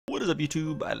What is up,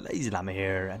 YouTube? LazeeLlama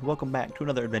here, and welcome back to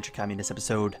another Adventure Communist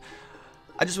episode.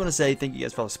 I just want to say thank you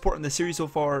guys for all the support in this series so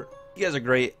far. You guys are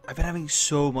great. I've been having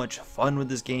so much fun with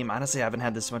this game. Honestly, I haven't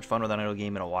had this much fun with an idle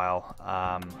game in a while.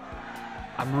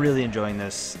 I'm really enjoying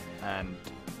this, and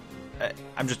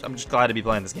I'm just glad to be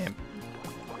playing this game.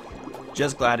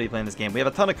 Just glad to be playing this game. We have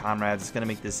a ton of comrades. It's gonna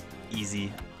make this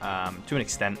easy to an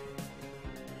extent.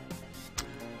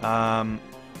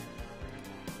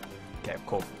 Okay,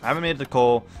 cool. I haven't made it to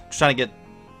coal. Just trying to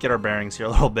get our bearings here a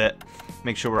little bit.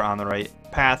 Make sure we're on the right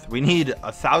path. We need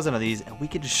 1,000 of these, and we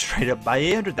could just straight up buy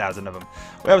 800,000 of them.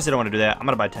 We obviously don't want to do that. I'm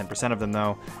going to buy 10% of them,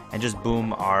 though, and just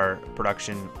boom our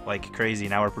production like crazy.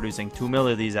 Now we're producing 2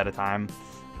 million of these at a time.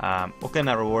 We'll claim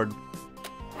that reward.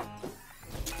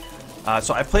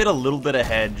 So I played a little bit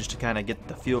ahead just to kind of get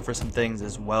the feel for some things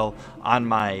as well on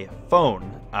my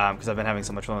phone, because I've been having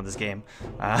so much fun with this game.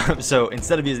 So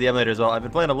instead of using the emulator as well, I've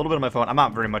been playing a little bit on my phone. I'm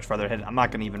not very much farther ahead. I'm not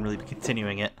going to even really be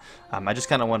continuing it. I just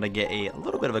kind of wanted to get a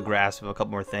little bit of a grasp of a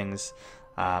couple more things,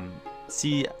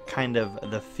 see kind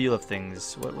of the feel of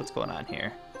things. What's going on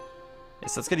here? Yeah,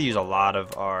 so it's going to use a lot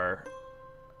of our...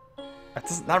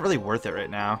 It's not really worth it right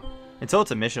now. Until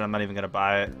it's a mission, I'm not even going to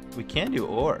buy it. We can do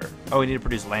ore. Oh, we need to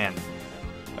produce land.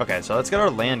 Okay, so let's get our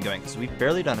land going, because we've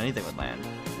barely done anything with land.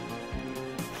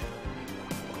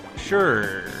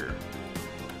 Sure.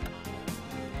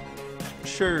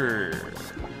 Sure.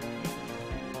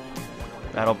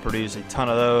 That'll produce a ton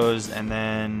of those, and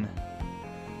then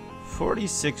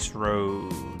 46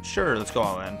 roads. Sure, let's go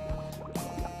all in.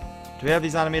 Do we have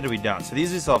these automated? We don't. So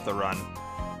these we still have to run.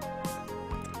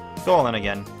 Let's go all in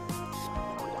again.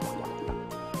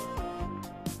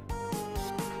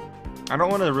 I don't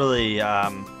want to really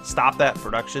stop that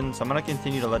production, so I'm going to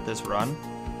continue to let this run.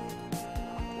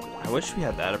 I wish we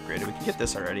had that upgraded. We can get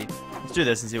this already. Let's do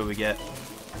this and see what we get.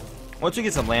 Once we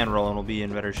get some land rolling, we'll be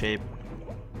in better shape.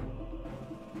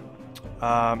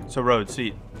 So roads,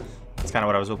 sweet. That's kind of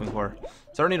what I was hoping for.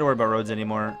 So I don't need to worry about roads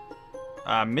anymore.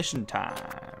 Mission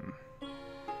time.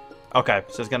 Okay,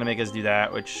 so it's going to make us do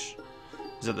that, which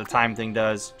is what the time thing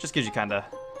does. Just gives you kind of...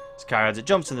 cards. It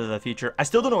jumps into the future. I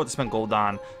still don't know what to spend gold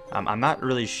on. I'm not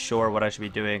really sure what I should be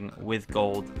doing with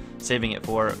gold, saving it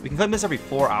for. We can claim this every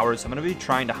 4 hours, so I'm going to be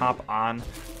trying to hop on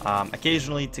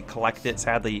occasionally to collect it.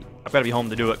 Sadly, I've got to be home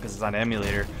to do it because it's on an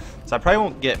emulator, so I probably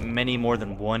won't get many more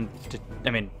than 1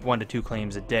 to 2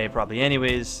 claims a day probably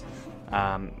anyways,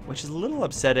 which is a little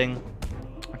upsetting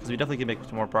because we definitely can make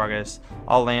some more progress.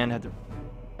 All land had to...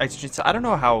 I don't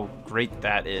know how great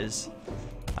that is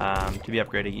to be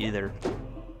upgrading either.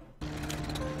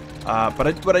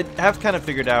 But I have kind of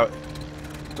figured out...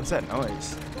 What's that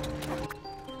noise?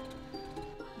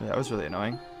 That was really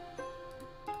annoying.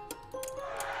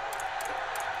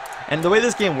 And the way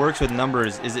this game works with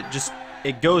numbers is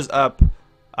it goes up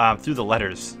through the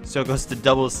letters. So it goes to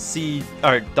double C,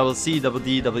 double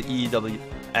D, double E, double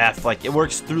F. Like, it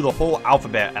works through the whole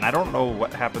alphabet, and I don't know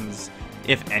what happens,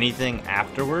 if anything,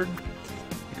 afterward.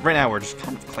 Right now, we're just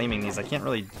kind of claiming these. I can't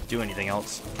really do anything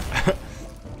else.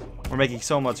 We're making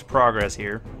so much progress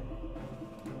here.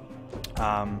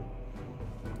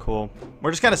 Cool.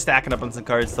 We're just kind of stacking up on some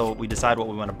cards till we decide what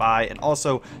we want to buy, and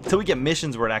also till we get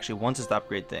missions where it actually wants us to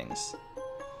upgrade things.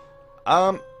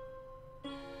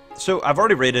 So I've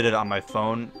already rated it on my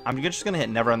phone. I'm just gonna hit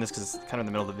never on this because it's kind of in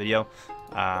the middle of the video.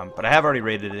 But I have already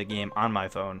rated a game on my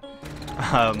phone.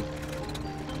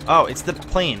 Oh, it's the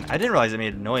plane. I didn't realize it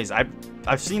made a noise.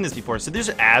 I've seen this before. So there's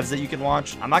ads that you can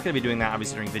watch. I'm not going to be doing that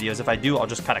obviously during videos. If I do, I'll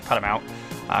just kind of cut them out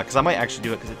because I might actually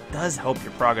do it because it does help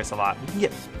your progress a lot. You can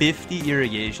get 50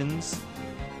 irrigations.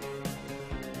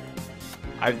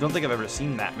 I don't think I've ever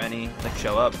seen that many like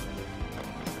show up.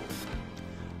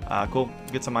 Cool.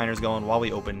 Get some miners going while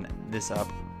we open this up.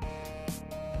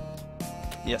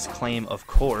 Yes, claim of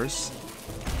course.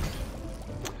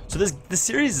 So this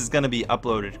series is going to be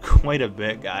uploaded quite a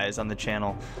bit, guys, on the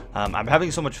channel. I'm having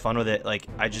so much fun with it. Like,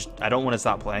 I don't want to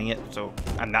stop playing it, so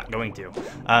I'm not going to.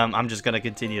 I'm just going to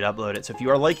continue to upload it. So if you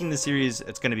are liking the series,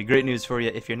 it's going to be great news for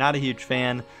you. If you're not a huge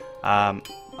fan, I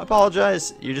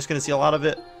apologize. You're just going to see a lot of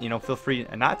it. You know, feel free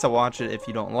not to watch it if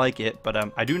you don't like it. But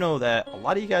I do know that a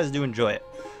lot of you guys do enjoy it.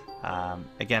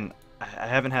 Again, I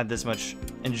haven't had this much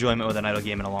enjoyment with an idle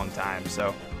game in a long time,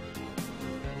 so...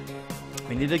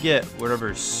 We need to get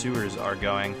wherever sewers are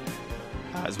going,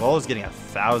 as well as getting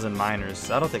 1,000 miners.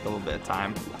 So that'll take a little bit of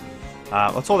time.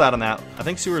 Let's hold out on that. I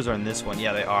think sewers are in this one.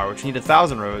 Yeah, they are. Which need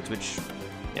 1,000 roads, which,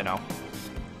 you know,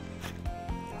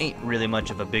 ain't really much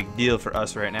of a big deal for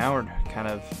us right now. We're kind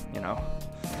of, you know,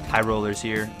 high rollers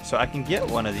here. So I can get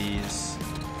one of these.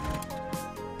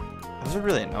 Those are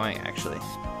really annoying, actually.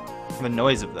 The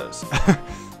noise of those.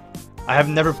 I have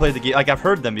never played the game. Like, I've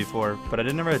heard them before, but I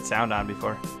never had sound on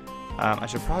before. I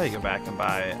should probably go back and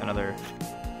buy another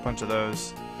bunch of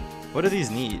those. What do these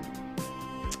need?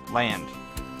 Land.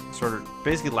 Sort of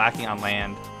basically lacking on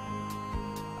land.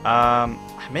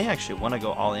 I may actually want to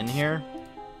go all in here.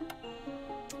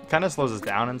 Kind of slows us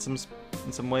down in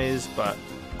some ways, but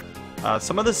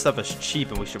some of this stuff is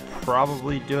cheap and we should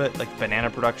probably do it. Like banana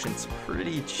production's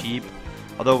pretty cheap,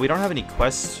 although we don't have any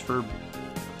quests for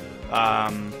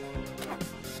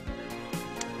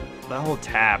that whole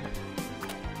tab.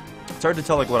 It's hard to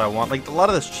tell like what I want. Like a lot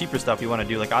of this cheaper stuff you want to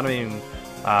do, like automating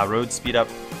road speed up,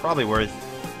 probably worth.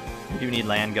 We do need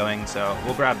land going, so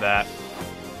we'll grab that.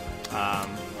 Yeah,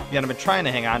 I've been trying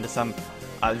to hang on to some.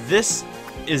 This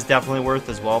is definitely worth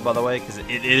as well, by the way, because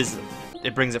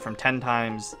it brings it from 10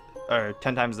 times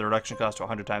the reduction cost to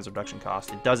 100 times the reduction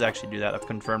cost. It does actually do that. I've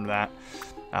confirmed that.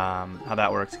 How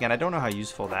that works. Again, I don't know how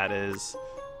useful that is.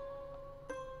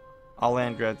 All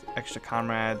land grabs extra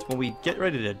comrades. When we get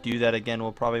ready to do that again,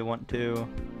 we'll probably want to.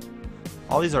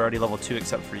 All these are already level 2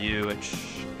 except for you, which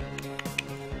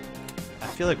I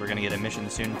feel like we're gonna get a mission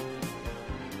soon.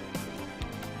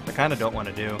 I kind of don't want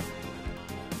to do.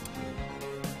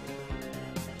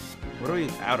 What are we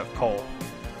out of coal?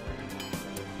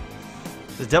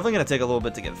 It's definitely gonna take a little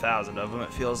bit to get 1,000 of them.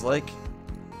 It feels like.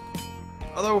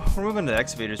 Although we're moving to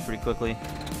excavators pretty quickly.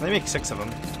 Let me make 6 of them.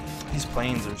 These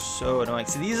planes are so annoying.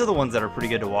 See, these are the ones that are pretty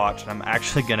good to watch, and I'm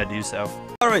actually gonna do so.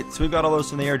 Alright, so we've got all those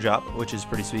from the airdrop, which is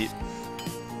pretty sweet.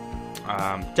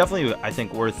 Definitely, I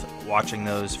think, worth watching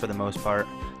those for the most part.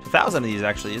 1,000 of these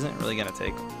actually isn't really gonna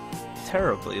take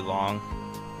terribly long.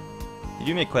 You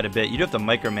do make quite a bit. You do have to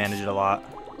micromanage it a lot.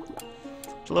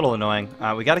 It's a little annoying.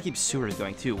 We gotta keep sewers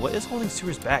going, too. What is holding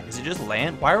sewers back? Is it just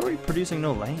land? Why are we producing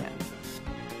no land?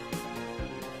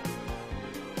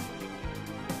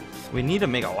 We need to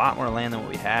make a lot more land than what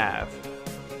we have.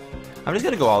 I'm just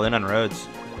gonna go all in on roads.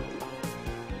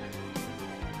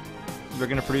 We're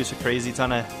gonna produce a crazy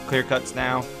ton of clear cuts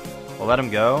now. We'll let them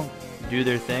go, do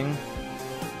their thing.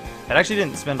 It actually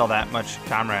didn't spend all that much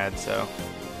comrades, so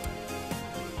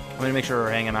I'm gonna make sure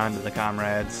we're hanging on to the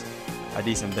comrades a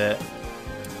decent bit.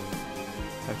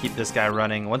 I'll keep this guy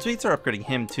running. Once we start upgrading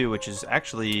him too, which is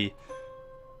actually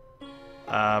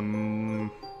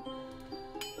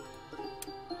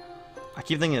I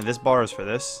keep thinking that this bar is for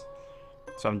this,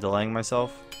 so I'm delaying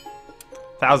myself.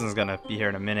 1,000 is gonna be here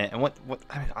in a minute, and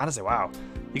I mean, honestly, wow,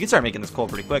 you can start making this coal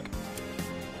pretty quick.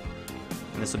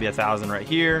 And this will be 1,000 right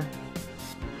here.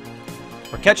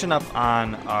 We're catching up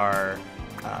on our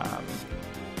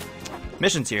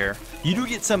missions here. You do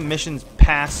get some missions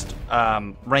past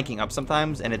ranking up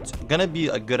sometimes, and it's gonna be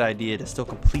a good idea to still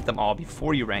complete them all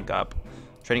before you rank up.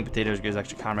 Trading potatoes gives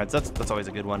extra comrades. That's always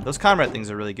a good one. Those comrade things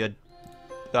are really good.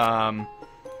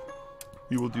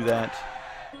 We will do that.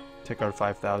 Take our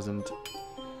 5,000.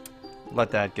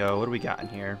 Let that go. What do we got in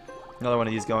here? Another one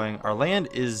of these going. Our land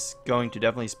is going to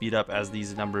definitely speed up as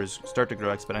these numbers start to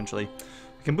grow exponentially.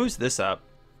 We can boost this up.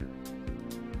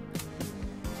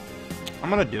 I'm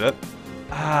gonna do it.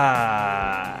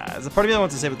 There's a part of me that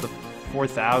wants to save it to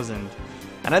 4,000.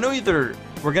 And I know either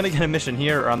we're gonna get a mission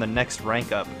here or on the next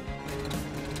rank up.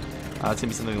 It's gonna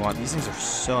be something we want. These things are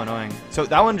so annoying. So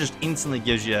that one just instantly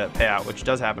gives you a payout, which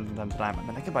does happen from time to time. I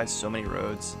mean, I can buy so many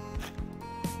roads.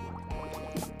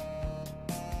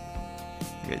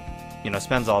 It, you know,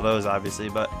 spends all those obviously,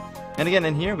 but and again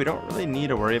in here we don't really need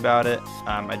to worry about it.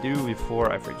 I do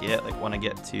before I forget, like want to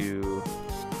get to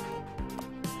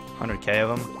 100k of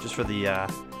them just for the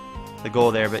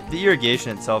goal there. But the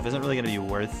irrigation itself isn't really gonna be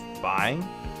worth buying.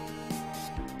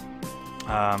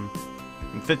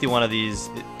 51 of these.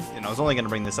 I was only going to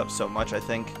bring this up so much, I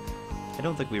think. I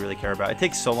don't think we really care about it. It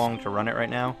takes so long to run it right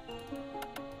now.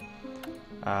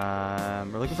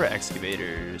 We're looking for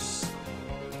excavators.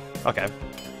 Okay.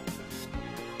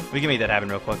 We can make that happen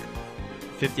real quick.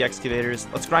 50 excavators.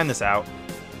 Let's grind this out.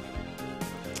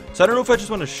 So I don't know if I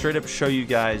just want to straight up show you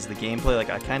guys the gameplay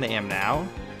like I kind of am now,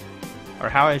 or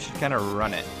how I should kind of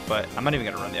run it. But I'm not even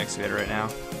going to run the excavator right now.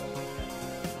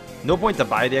 No point to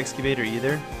buy the excavator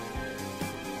either.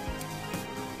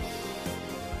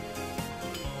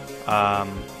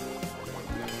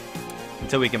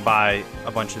 Until we can buy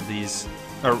a bunch of these,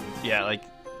 or yeah, like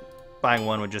buying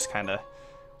one would just kind of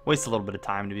waste a little bit of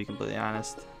time, to be completely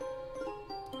honest.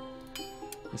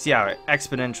 You see how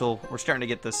exponential we're starting to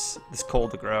get this coal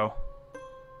to grow.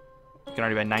 You can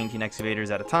already buy 19 excavators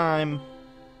at a time.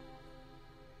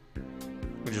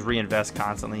 We just reinvest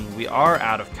constantly. We are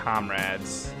out of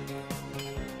comrades,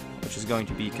 which is going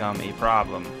to become a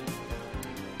problem.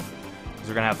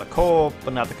 We're gonna have the coal,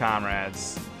 but not the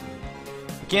comrades.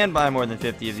 We can buy more than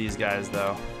 50 of these guys,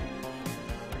 though.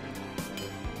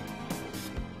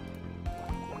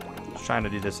 Just trying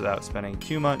to do this without spending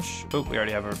too much. Oh, we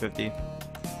already have over 50.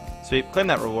 Sweet. Claim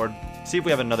that reward. See if we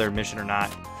have another mission or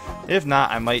not. If not,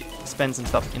 I might spend some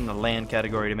stuff in the land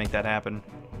category to make that happen.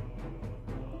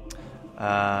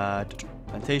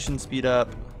 Plantation speed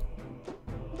up.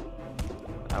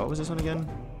 What was this one again?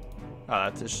 Oh,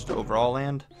 that's just overall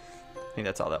land. I think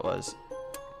that's all that was.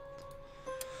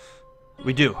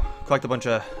 We do collect a bunch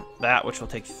of that, which will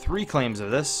take 3 claims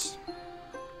of this.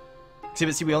 See,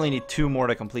 but see, we only need 2 more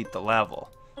to complete the level.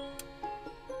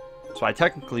 So I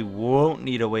technically won't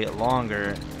need to wait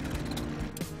longer.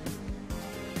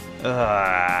 We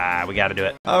gotta do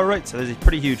it. Alright, so there's a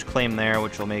pretty huge claim there,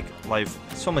 which will make life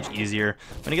so much easier.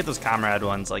 When you get those comrade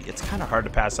ones, like, it's kind of hard to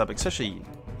pass up, especially,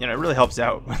 you know, it really helps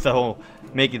out with the whole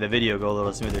making the video go a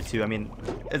little smoother too. I mean,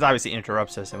 it obviously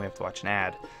interrupts us and we have to watch an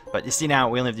ad. But you see now,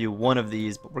 we only have to do 1 of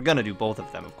these, but we're gonna do both of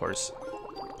them, of course.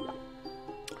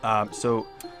 So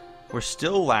we're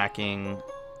still lacking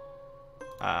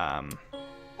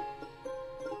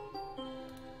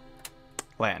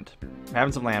land. We're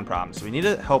having some land problems, so we need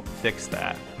to help fix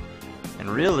that. And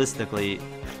realistically,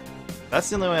 that's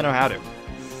the only way I know how to.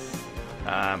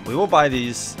 We will buy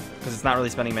these because it's not really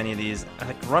spending many of these.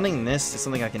 Like, running this is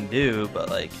something I can do, but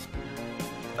like,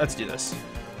 let's do this.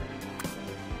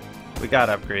 We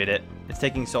gotta upgrade it. It's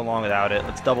taking so long without it.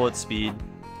 Let's double its speed.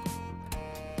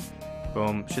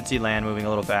 Boom. Should see land moving a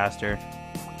little faster.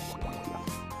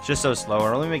 It's just so slow.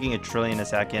 We're only making 1 trillion a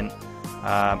second.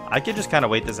 I could just kind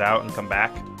of wait this out and come back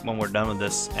when we're done with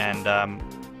this, and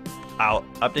I'll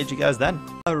update you guys then.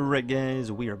 Alright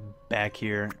guys, we are back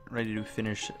here, ready to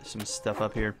finish some stuff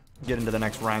up here. Get into the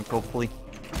next rank, hopefully.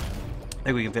 I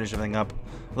think we can finish everything up.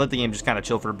 Let the game just kind of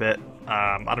chill for a bit.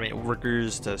 Automate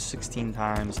workers to 16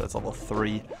 times, so that's level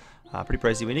 3. Pretty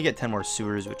pricey. We need to get 10 more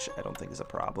sewers, which I don't think is a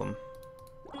problem.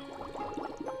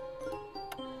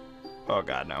 Oh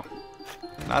god, no.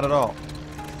 Not at all.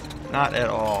 Not at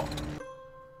all.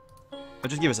 It'll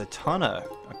just give us a ton of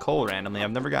coal randomly.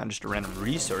 I've never gotten just a random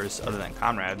resource other than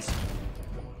comrades.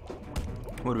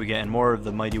 What do we get? More of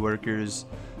the mighty workers.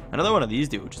 Another one of these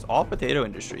do, which is all potato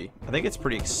industry. I think it's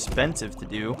pretty expensive to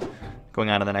do going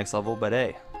on to the next level, but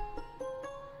hey.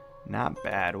 Not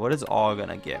bad. What is all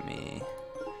gonna get me?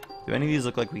 Do any of these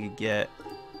look like we could get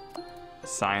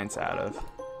science out of?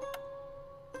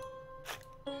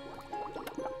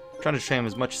 Trying to trim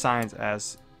as much science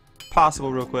as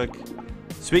possible real quick.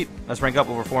 Sweet, let's rank up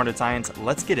over 400 science.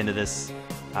 Let's get into this.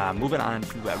 Moving on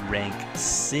to rank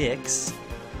 6.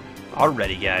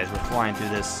 Already, guys, we're flying through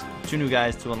this. 2 new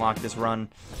guys to unlock this run.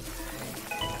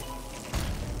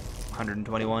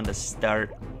 121 to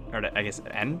start, or to, I guess,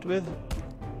 end with.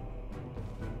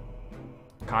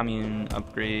 Commune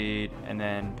upgrade, and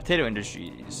then potato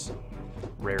industries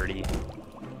rarity.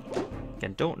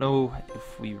 Again, don't know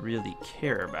if we really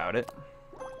care about it.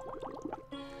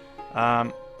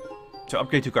 To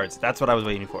upgrade 2 cards. That's what I was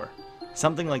waiting for.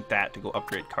 Something like that to go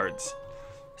upgrade cards.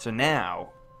 So now,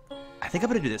 I think I'm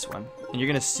going to do this one. And you're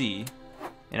going to see.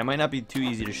 And it might not be too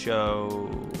easy to show.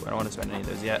 I don't want to spend any of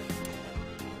those yet.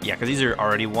 Yeah, because these are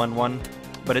already 1-1.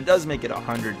 But it does make it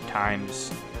 100 times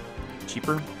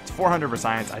cheaper. It's 400 for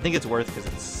science. I think it's worth because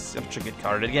it's such a good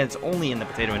card. Again, it's only in the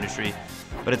potato industry.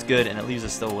 But it's good, and it leaves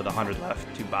us still with 100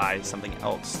 left to buy something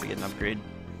else to get an upgrade.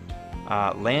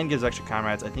 Land gives extra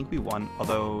comrades. I think we won,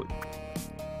 although...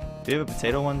 Do we have a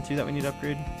potato one, too, that we need to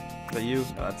upgrade? Is that you?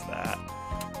 No, that's that.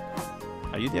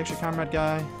 Are you the extra comrade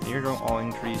guy? You're going all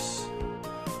increase.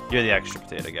 You're the extra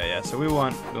potato guy, yeah. So we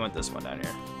want this one down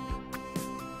here.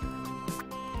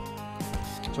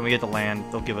 So when we get the land,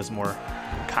 they'll give us more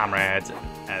comrades,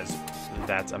 as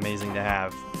that's amazing to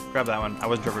have. Grab that one. I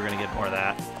wasn't sure if we were going to get more of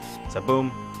that. So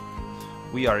boom.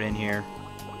 We are in here.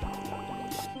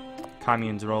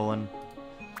 Communes rolling.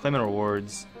 Claiming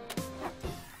rewards.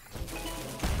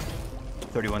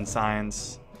 31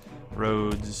 science.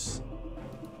 Roads.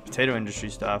 Potato industry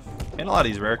stuff. And a lot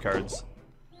of these rare cards.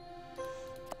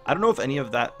 I don't know if any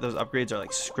of those upgrades are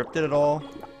like scripted at all.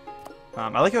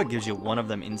 I like how it gives you one of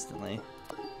them instantly.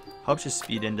 Helps you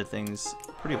speed into things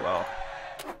pretty well.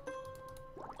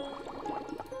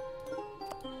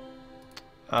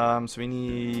 So we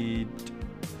need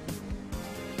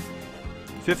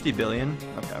 50 billion.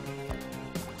 Okay.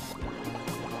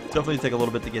 Definitely take a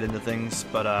little bit to get into things,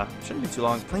 but shouldn't be too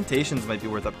long. Plantations might be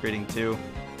worth upgrading too.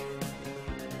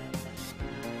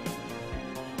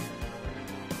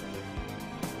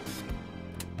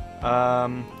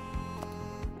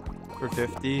 For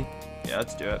 50. Yeah,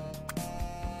 let's do it.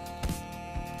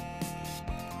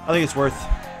 I think it's worth.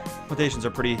 Plantations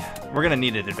are pretty. We're gonna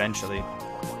need it eventually,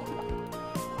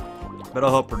 but it'll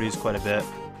help produce quite a bit.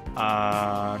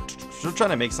 Still trying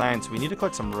to make science. We need to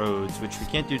collect some roads, which we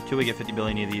can't do till we get 50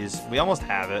 billion of these. We almost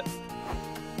have it.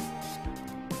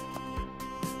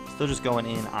 Still just going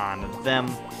in on them.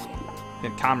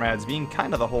 And comrades being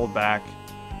kind of the holdback.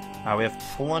 We have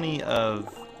plenty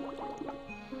of...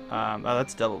 oh,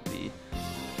 that's double B.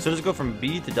 So does it go from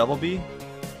B to double B?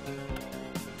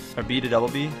 Or B to double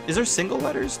B? Is there single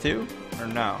letters too? Or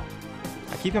no?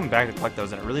 I keep coming back to collect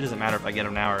those, and it really doesn't matter if I get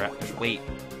them now or just wait.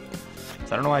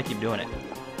 So I don't know why I keep doing it.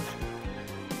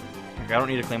 Okay, I don't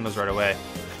need to claim those right away.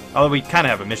 Although we kind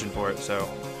of have a mission for it, so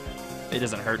it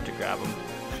doesn't hurt to grab them.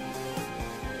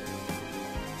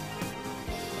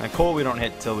 And coal we don't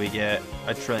hit till we get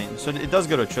a trillion. So it does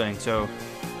go to a trillion. So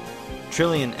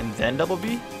trillion and then double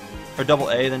B? Or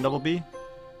double A then double B?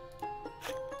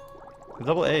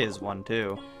 Double A is 1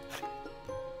 too.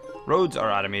 Roads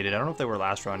are automated. I don't know if they were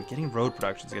last run. Getting road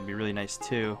production is going to be really nice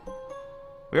too.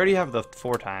 We already have the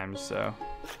 4 times, so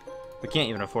we can't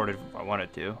even afford it if I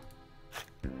wanted to.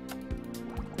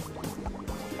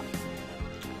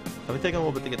 So we take a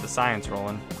little bit to get the science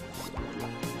rolling.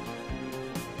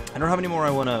 I don't know how many more I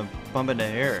want to bump into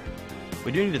air.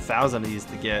 We do need 1,000 of these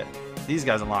to get these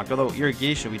guys unlocked. Although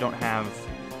irrigation, we don't have.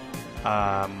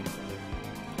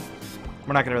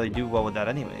 We're not going to really do well with that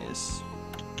anyways.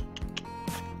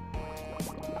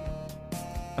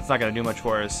 That's not going to do much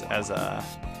for us as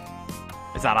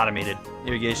it's not automated.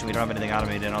 Irrigation, we don't have anything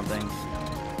automated, I don't think.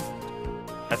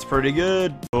 That's pretty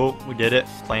good. Oh, we did it.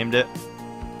 Claimed it.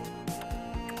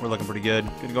 We're looking pretty good.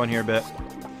 Good to go in here a bit.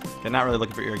 Okay, not really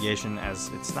looking for irrigation as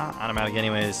it's not automatic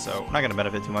anyways, so we're not going to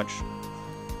benefit too much.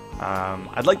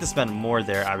 I'd like to spend more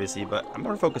there, obviously, but I'm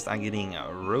more focused on getting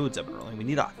roads up and rolling. We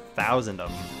need 1,000 of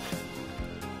them.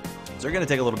 So they're going to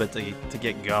take a little bit to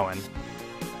get going,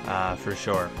 for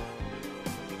sure.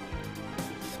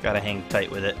 Got to hang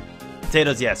tight with it.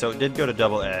 Potatoes, yeah, so it did go to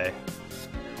double A.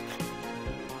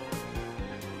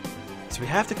 So we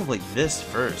have to complete this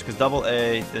first, because double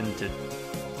A, then to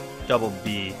double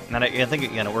B. And then I think,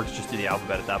 again, it works just through the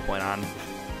alphabet at that point on.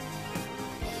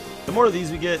 The more of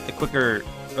these we get, the quicker,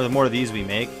 or the more of these we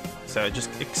make. So it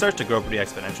starts to grow pretty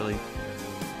exponentially.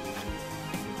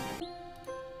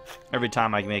 Every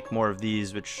time I make more of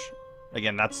these, which,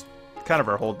 again, that's kind of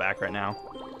our holdback right now.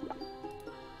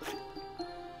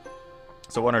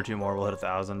 So 1 or 2 more, we'll hit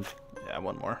 1,000. Yeah,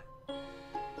 1 more.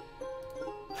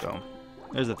 So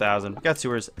there's 1,000. We got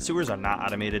sewers. Sewers are not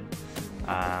automated.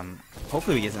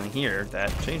 Hopefully we get something here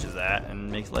that changes that and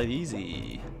makes life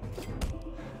easy.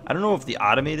 I don't know if the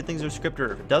automated things are scripted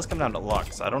or if it does come down to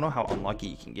luck, so I don't know how unlucky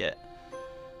you can get.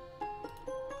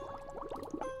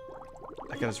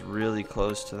 That got us really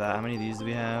close to that. How many of these do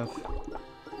we have?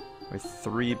 We're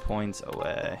 3 points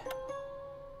away.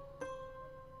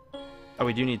 Oh,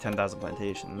 we do need 10,000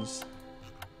 plantations.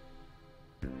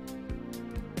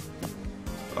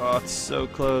 Oh, it's so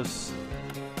close.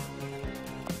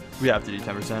 We have to do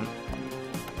 10%.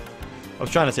 I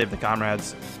was trying to save the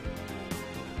comrades.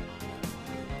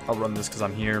 I'll run this because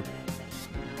I'm here.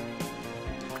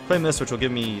 Claim this, which will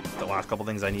give me the last couple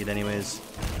things I need anyways.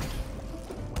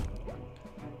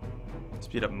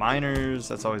 Speed up miners,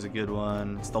 that's always a good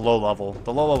one. It's the low level.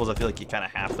 The low levels I feel like you kind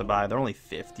of have to buy. They're only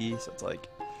 50, so it's like,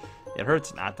 it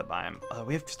hurts not to buy them.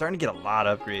 We have starting to get a lot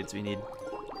of upgrades we need.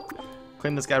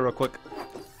 Claim this guy real quick.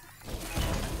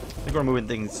 I think we're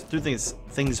moving through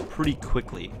things pretty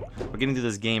quickly. We're getting through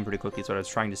this game pretty quickly, is what I was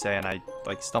trying to say, and I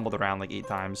like stumbled around like 8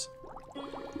 times.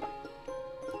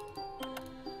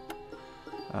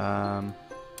 Do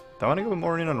I want to go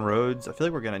more in on roads? I feel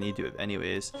like we're gonna need to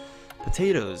anyways.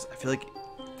 Potatoes, I feel like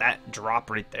that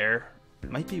drop right there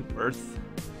might be worth.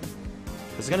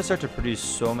 It's gonna start to produce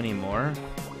so many more.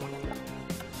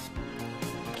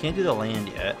 Can't do the land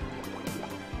yet.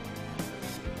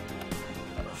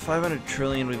 500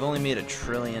 trillion, we've only made 1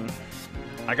 trillion.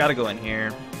 I gotta go in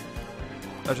here.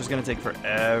 That's just gonna take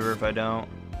forever if I don't.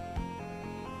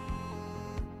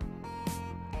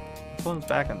 This one's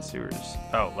back on sewers.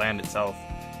 Oh, land itself.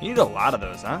 You need a lot of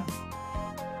those, huh?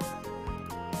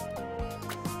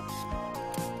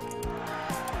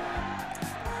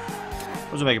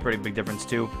 Those will make a pretty big difference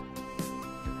too.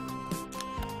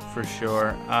 For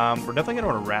sure. We're definitely gonna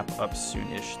want to wrap up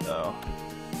soonish though.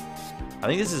 I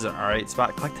think this is an alright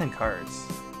spot. Collect 10 cards.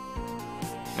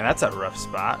 Man, that's a rough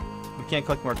spot. We can't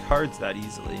collect more cards that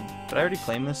easily. Did I already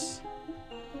claim this?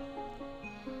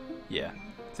 Yeah.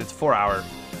 So it's 4 hour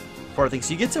things.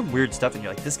 So you get some weird stuff and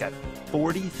you're like, this guy,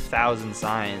 40,000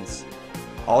 signs.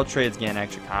 All trades gain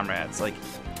extra comrades. Like,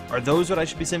 are those what I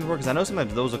should be saving for? Because I know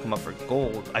sometimes those will come up for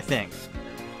gold, I think.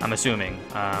 I'm assuming.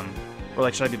 Or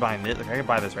like, should I be buying this? Like, I could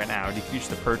buy this right now. Decrease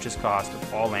the purchase cost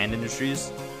of all land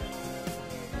industries.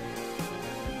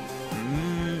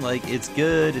 fine. Like, it's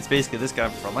good. It's basically this guy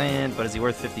for land, but is he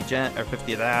worth 50 gen or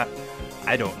 50 of that?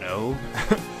 I don't know.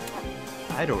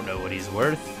 I don't know what he's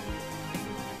worth.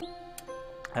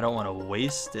 I don't want to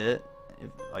waste it. If,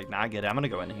 like, not get it. I'm gonna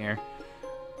go in here.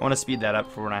 I want to speed that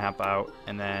up for when I hop out,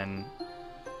 and then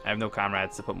I have no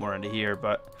comrades to put more into here,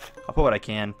 but I'll put what I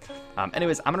can.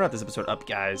 Anyways, I'm gonna wrap this episode up,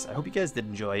 guys. I hope you guys did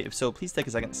enjoy. If so, please take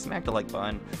a second, smack the like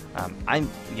button. I'm,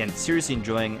 again, seriously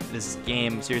enjoying this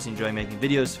game, seriously enjoying making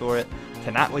videos for it.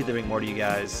 Cannot wait to bring more to you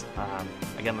guys.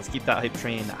 Again, let's keep that hype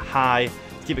train high.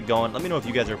 Let's keep it going. Let me know if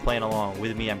you guys are playing along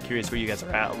with me. I'm curious where you guys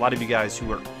are at. A lot of you guys who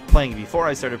were playing before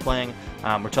I started playing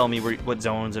were telling me what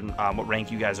zones and what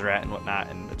rank you guys are at and whatnot,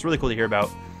 and it's really cool to hear about.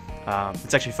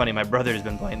 It's actually funny, my brother has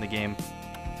been playing the game,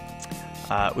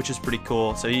 which is pretty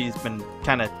cool. So he's been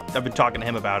I've been talking to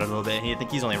him about it a little bit, and I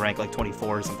think he's only ranked like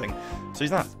 24 or something. So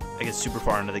he's not, I guess, super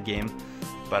far into the game.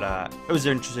 But it was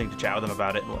interesting to chat with him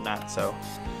about it and whatnot. So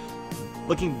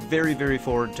looking very, very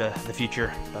forward to the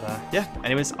future. But yeah,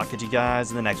 anyways, I'll catch you guys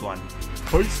in the next one.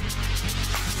 Peace.